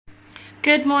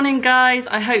Good morning guys,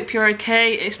 I hope you're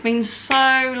okay. It's been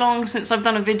so long since I've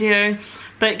done a video,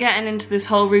 but getting into this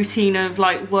whole routine of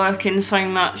like working so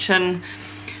much and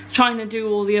trying to do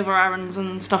all the other errands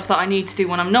and stuff that I need to do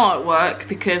when I'm not at work,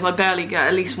 because I barely get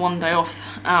at least one day off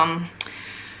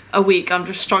a week. I'm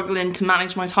just struggling to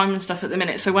manage my time and stuff at the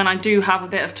minute, so when I do have a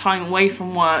bit of time away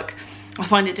from work, I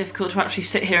find it difficult to actually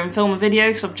sit here and film a video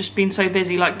because I've just been so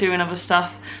busy like doing other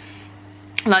stuff,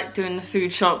 like doing the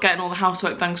food shop, getting all the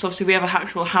housework done, because obviously we have an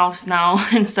actual house now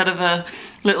instead of a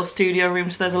little studio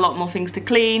room, so there's a lot more things to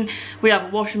clean. We have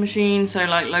a washing machine, so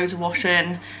like loads of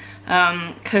washing,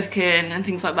 cooking and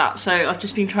things like that, so I've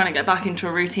just been trying to get back into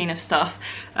a routine of stuff.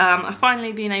 I've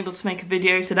finally been able to make a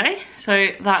video today, so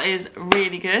that is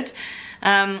really good.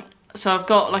 So I've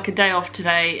got like a day off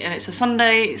today and it's a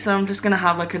Sunday, so I'm just gonna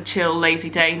have like a chill lazy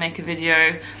day, make a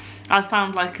video. I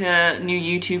found like a new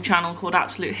YouTube channel called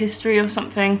Absolute History or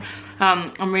something.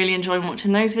 I'm really enjoying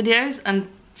watching those videos, and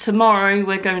tomorrow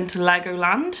we're going to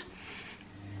Legoland.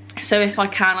 So if I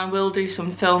can, I will do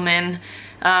some filming,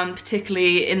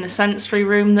 particularly in the sensory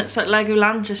room that's at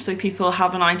Legoland, just so people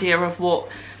have an idea of what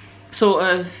sort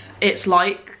of it's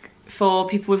like for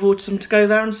people with autism to go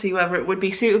there and see whether it would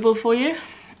be suitable for you.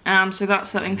 So that's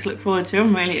something to look forward to.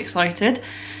 I'm really excited.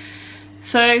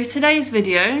 So today's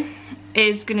video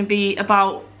is going to be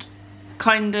about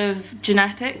kind of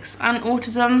genetics and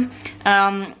autism.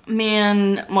 Me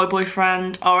and my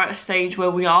boyfriend are at a stage where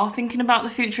we are thinking about the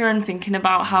future and thinking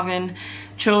about having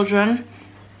children.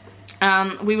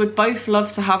 We would both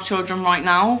love to have children right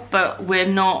now, but we're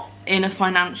not in a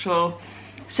financial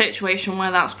situation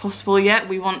where that's possible yet.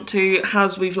 We want to,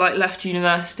 as we've like left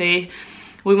university,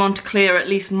 we want to clear at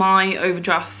least my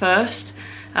overdraft first,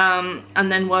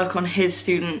 and then work on his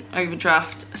student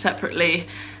overdraft separately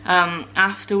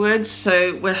afterwards.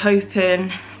 So we're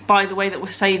hoping, by the way that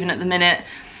we're saving at the minute,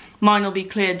 mine will be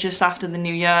cleared just after the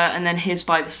new year and then his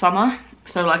by the summer,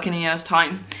 so like in a year's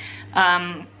time.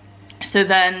 So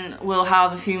then we'll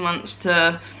have a few months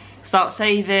to start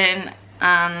saving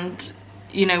and,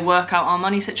 you know, work out our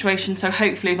money situation. So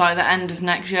hopefully by the end of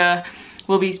next year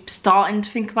we'll be starting to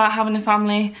think about having a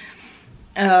family,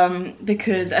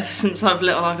 because ever since I've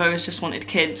little I've always just wanted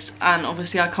kids, and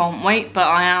obviously I can't wait, but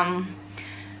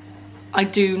I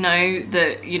do know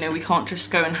that, you know, we can't just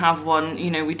go and have one.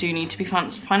 You know, we do need to be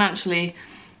financially,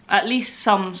 at least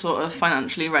some sort of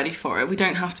financially ready for it. We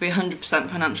don't have to be 100%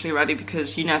 financially ready,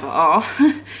 because you never are,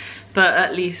 but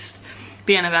at least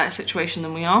be in a better situation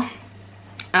than we are.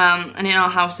 And in our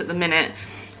house at the minute,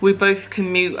 we both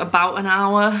commute about an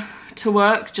hour to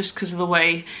work, just because of the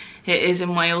way it is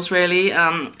in Wales really,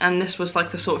 and this was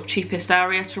like the sort of cheapest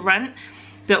area to rent.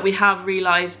 But we have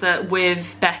realised that with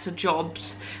better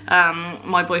jobs,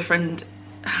 my boyfriend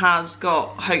has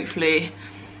got hopefully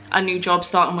a new job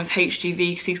starting with HGV,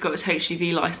 because he's got his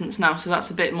HGV licence now, so that's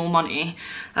a bit more money.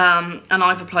 And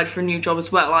I've applied for a new job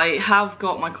as well. I have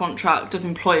got my contract of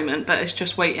employment, but it's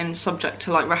just waiting, subject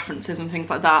to like references and things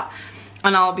like that,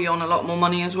 and I'll be on a lot more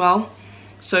money as well.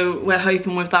 So we're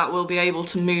hoping with that we'll be able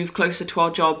to move closer to our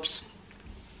jobs,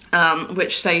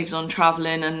 which saves on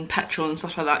travelling and petrol and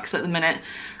stuff like that, because at the minute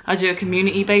I do a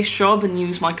community-based job and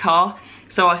use my car,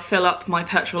 so I fill up my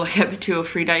petrol like every 2 or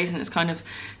 3 days, and it's kind of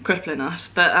crippling us.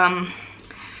 But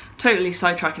totally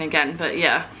sidetracking again, but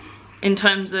yeah, in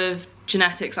terms of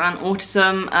genetics and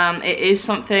autism, it is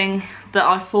something that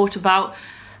I've thought about.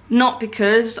 Not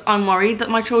because I'm worried that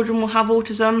my children will have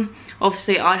autism.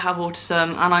 Obviously I have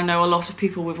autism and I know a lot of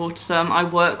people with autism. I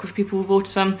work with people with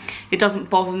autism. It doesn't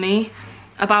bother me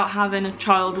about having a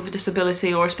child with a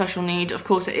disability or a special need. Of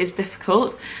course it is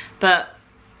difficult, but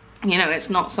you know, it's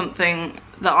not something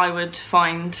that I would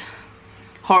find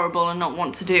horrible and not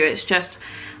want to do. It's just,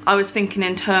 I was thinking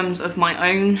in terms of my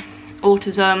own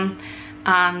autism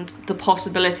and the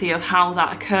possibility of how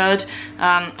that occurred.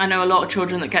 I know a lot of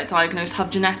children that get diagnosed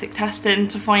have genetic testing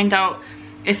to find out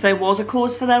if there was a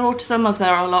cause for their autism, as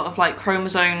there are a lot of like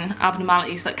chromosome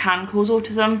abnormalities that can cause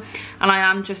autism, and I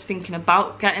am just thinking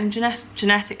about getting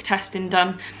genetic testing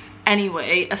done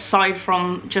anyway, aside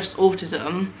from just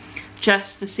autism,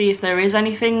 just to see if there is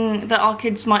anything that our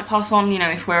kids might pass on, you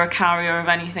know, if we're a carrier of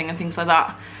anything and things like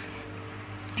that,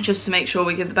 just to make sure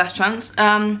we give the best chance.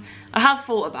 I have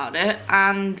thought about it,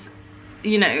 and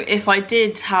you know, if I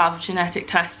did have genetic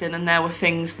testing and there were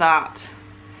things that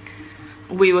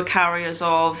we were carriers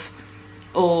of,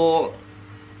 or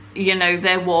you know,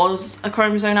 there was a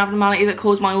chromosome abnormality that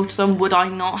caused my autism, would I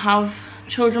not have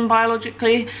children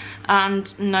biologically?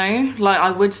 And no, like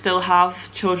I would still have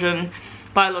children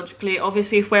biologically.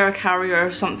 Obviously if we're a carrier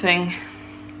of something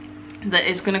that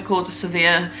is going to cause a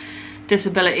severe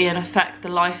disability and affect the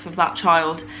life of that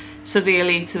child,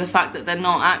 severely to the fact that they're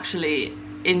not actually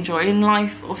enjoying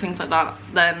life or things like that,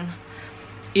 then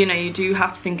you know, you do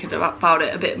have to think about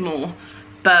it a bit more.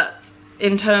 But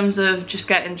in terms of just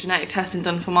getting genetic testing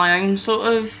done for my own sort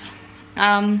of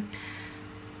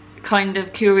kind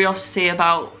of curiosity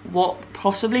about what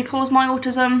possibly caused my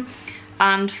autism,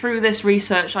 and through this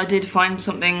research I did find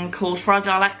something called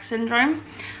Fragile X syndrome.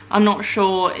 I'm not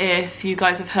sure if you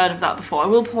guys have heard of that before. I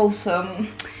will pull some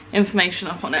information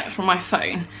up on it from my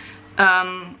phone.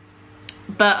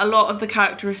 But a lot of the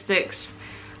characteristics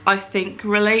I think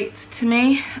relate to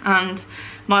me and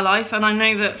my life, and I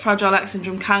know that Fragile X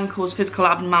syndrome can cause physical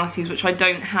abnormalities, which I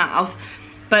don't have,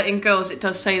 but in girls it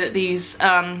does say that these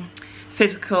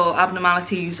physical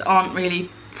abnormalities aren't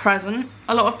really present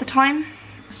a lot of the time.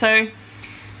 So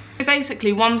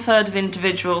basically 1/3 of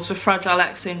individuals with Fragile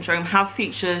X syndrome have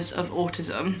features of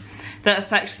autism that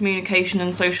affect communication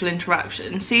and social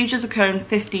interaction. Seizures occur in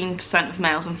 15% of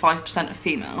males and 5% of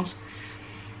females.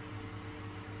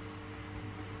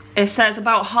 It says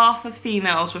about half of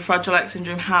females with Fragile X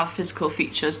syndrome have physical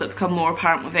features that become more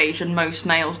apparent with age, and most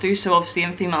males do, so obviously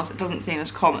in females it doesn't seem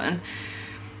as common.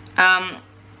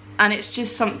 And it's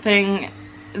just something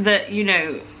that, you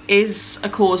know, is a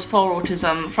cause for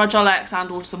autism. Fragile X and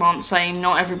autism aren't the same.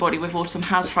 Not everybody with autism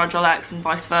has Fragile X and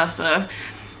vice versa,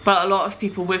 but a lot of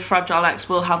people with Fragile X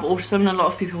will have autism, and a lot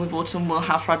of people with autism will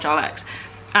have Fragile X.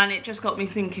 And it just got me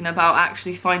thinking about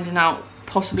actually finding out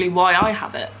possibly why I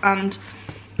have it. And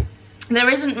there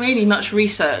isn't really much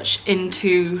research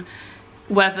into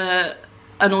whether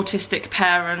an autistic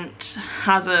parent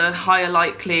has a higher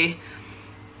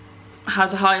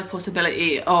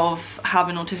possibility of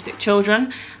having autistic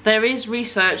children. There is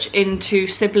research into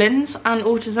siblings and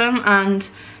autism, and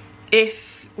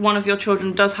if one of your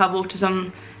children does have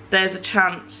autism, there's a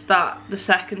chance that the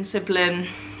second sibling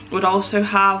would also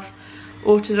have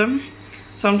autism.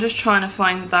 So I'm just trying to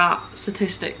find that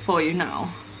statistic for you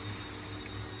now.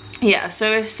 Yeah,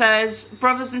 so it says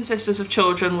brothers and sisters of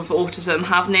children with autism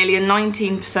have nearly a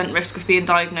 19% risk of being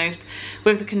diagnosed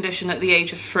with the condition at the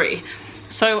age of 3.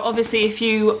 So obviously if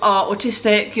you are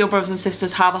autistic, your brothers and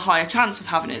sisters have a higher chance of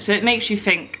having it. So it makes you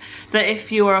think that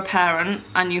if you are a parent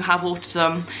and you have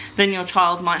autism, then your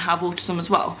child might have autism as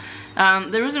well.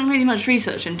 There isn't really much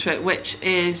research into it, which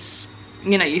is,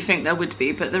 you know, you think there would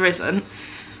be, but there isn't.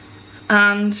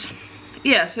 And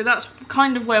yeah, so that's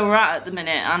kind of where we're at the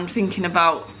minute, and thinking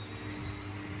about,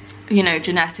 you know,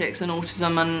 genetics and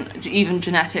autism, and even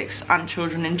genetics and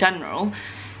children in general.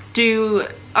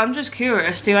 I'm just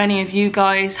curious, do any of you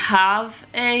guys have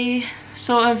a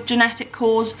sort of genetic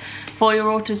cause for your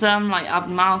autism, like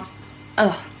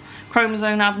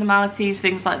chromosome abnormalities,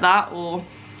 things like that, or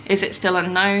is it still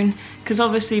unknown? Because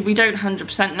obviously we don't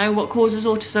 100% know what causes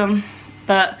autism,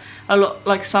 but a lot,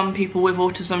 like some people with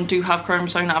autism do have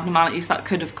chromosome abnormalities that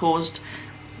could have caused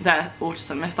their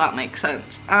autism, if that makes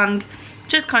sense. And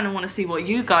just kind of want to see what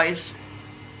you guys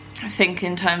think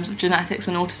in terms of genetics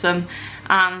and autism,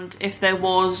 and if there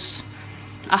was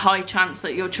a high chance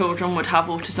that your children would have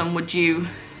autism,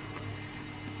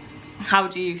 how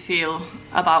do you feel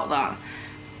about that?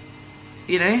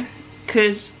 You know,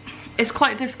 because it's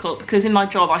quite difficult, because in my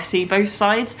job I see both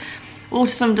sides.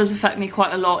 Autism does affect me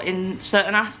quite a lot in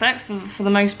certain aspects. For the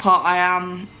most part, I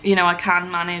am, you know, I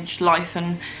can manage life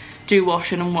and do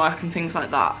washing and work and things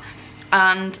like that.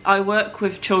 And I work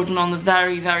with children on the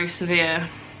very, very severe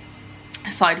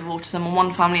side of autism, and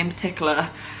one family in particular,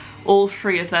 all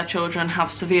 3 of their children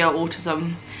have severe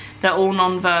autism. They're all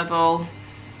non-verbal,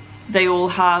 they all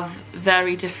have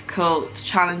very difficult,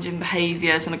 challenging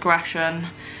behaviours and aggression.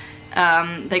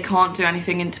 They can't do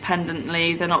anything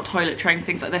independently, they're not toilet trained,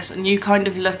 things like this, and you kind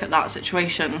of look at that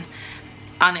situation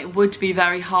and it would be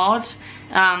very hard.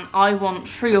 I want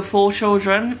 3 or 4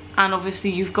 children, and obviously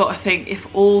you've got to think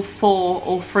if all 4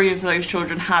 or 3 of those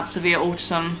children had severe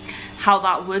autism, how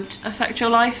that would affect your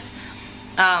life.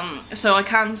 So I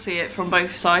can see it from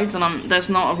both sides, and there's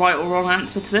not a right or wrong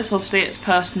answer to this. Obviously it's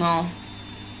personal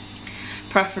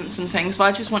preference and things, but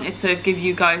I just wanted to give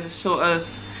you guys a sort of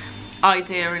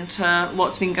idea into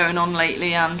what's been going on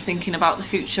lately and thinking about the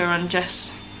future, and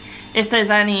just if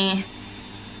there's any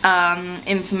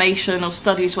information or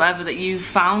studies, whatever, that you've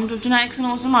found with genetics and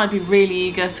autism, I'd be really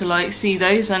eager to like see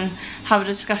those and have a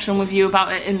discussion with you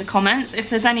about it in the comments.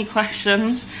 If there's any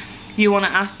questions you want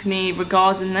to ask me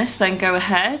regarding this, then go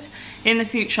ahead. In the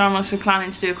future I'm also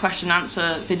planning to do a question and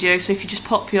answer video, so if you just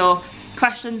pop your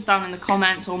questions down in the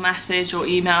comments or message or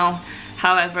email,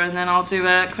 however, and then I'll do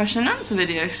a question and answer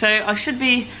video. So I should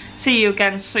see you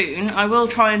again soon. I will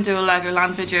try and do a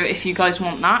Legoland video if you guys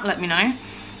want that, let me know.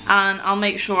 And I'll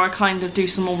make sure I kind of do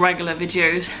some more regular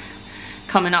videos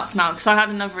coming up now, because I had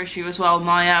another issue as well.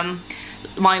 My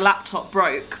my laptop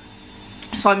broke,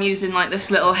 so I'm using like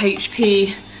this little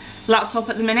HP laptop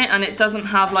at the minute, and it doesn't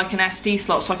have like an SD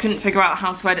slot, so I couldn't figure out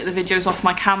how to edit the videos off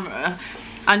my camera,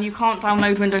 and you can't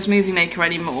download Windows Movie Maker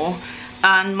anymore.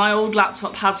 And my old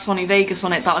laptop had Sony Vegas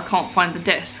on it, but I can't find the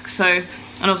disc, so,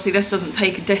 and obviously this doesn't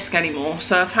take a disc anymore,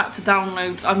 so I've had to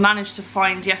download. I've managed to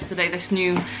find yesterday this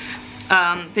new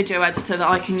video editor that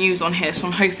I can use on here, so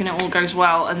I'm hoping it all goes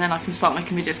well and then I can start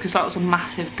making videos, because that was a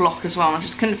massive block as well and I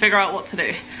just couldn't figure out what to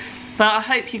do. But I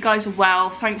hope you guys are well.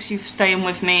 Thanks you for staying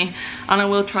with me, and I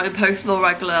will try to post more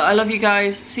regular. I love you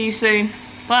guys. See you soon.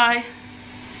 Bye.